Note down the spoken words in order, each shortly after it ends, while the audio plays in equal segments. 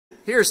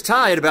Here's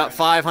Ty at about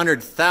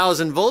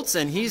 500,000 volts,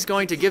 and he's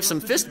going to give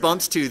some fist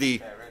bumps to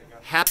the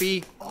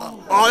happy...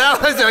 Oh,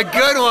 that was a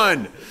good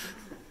one!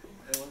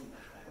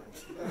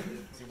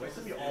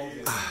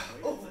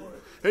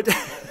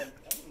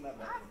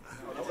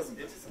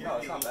 No,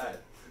 it's not bad.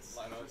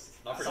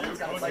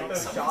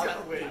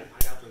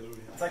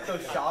 It's like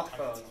those shock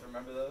phones.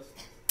 Remember those?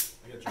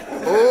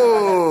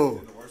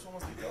 Oh!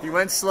 You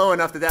went slow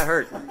enough that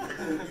hurt.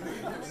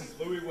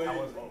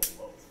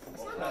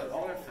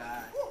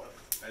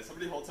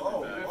 Somebody hold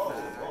something back.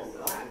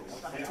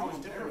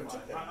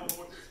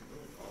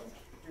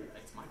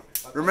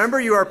 Remember,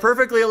 you are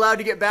perfectly allowed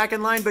to get back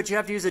in line, but you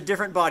have to use a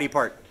different body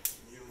part.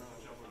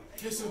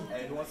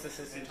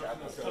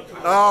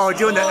 Oh,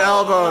 doing the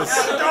elbows.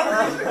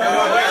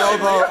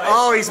 Elbow.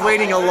 Oh, he's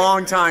waiting a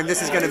long time.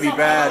 This is going to be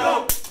bad.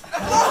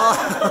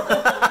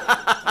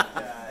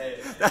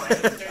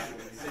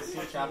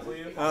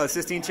 Oh,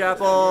 Sistine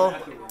Chapel.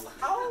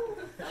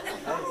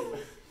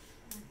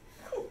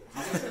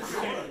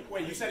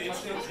 Wait, you said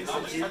instant?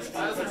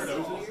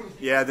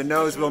 Yeah, the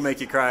nose will make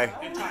you cry.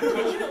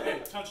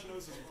 Touch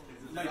noses.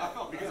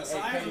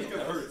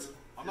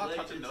 I'm not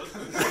touching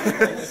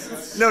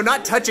noses. No,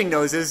 not touching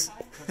noses.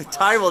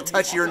 Ty will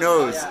touch your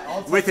nose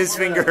with his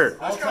finger.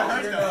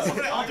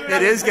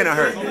 It is going to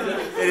hurt.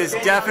 It is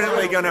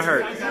definitely going to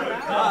hurt.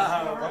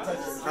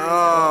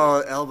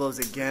 Oh, elbows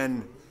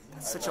again.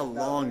 That's such a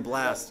long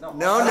blast. No,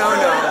 no, no.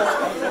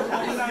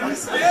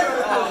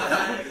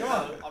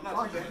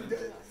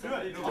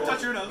 I'll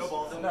touch your nose.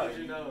 No,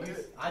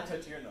 I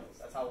touch your nose.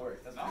 That's how it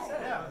works. That's what you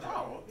said.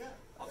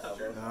 I'll touch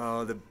yours.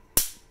 Oh, the...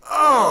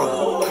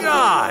 Oh,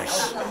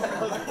 gosh.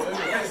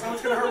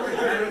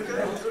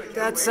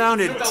 That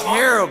sounded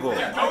terrible.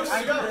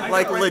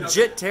 Like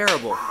legit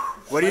terrible.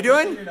 What are you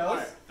doing?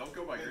 Don't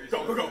go by Grace.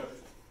 Go.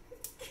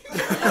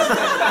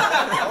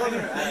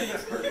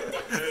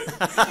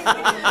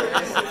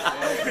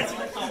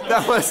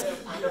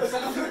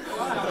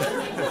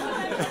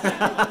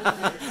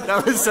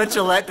 That was such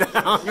a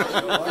letdown.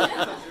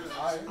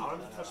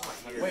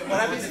 Wait, what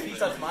happens if he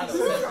touches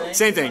mine?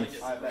 Same thing.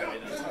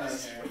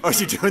 Oh, is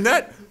he doing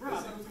that?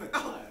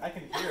 I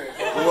can hear it.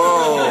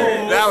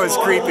 Whoa, that was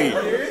creepy.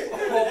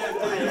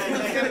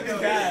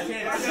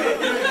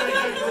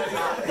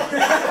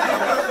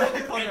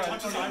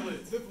 Touch his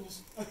eyelids.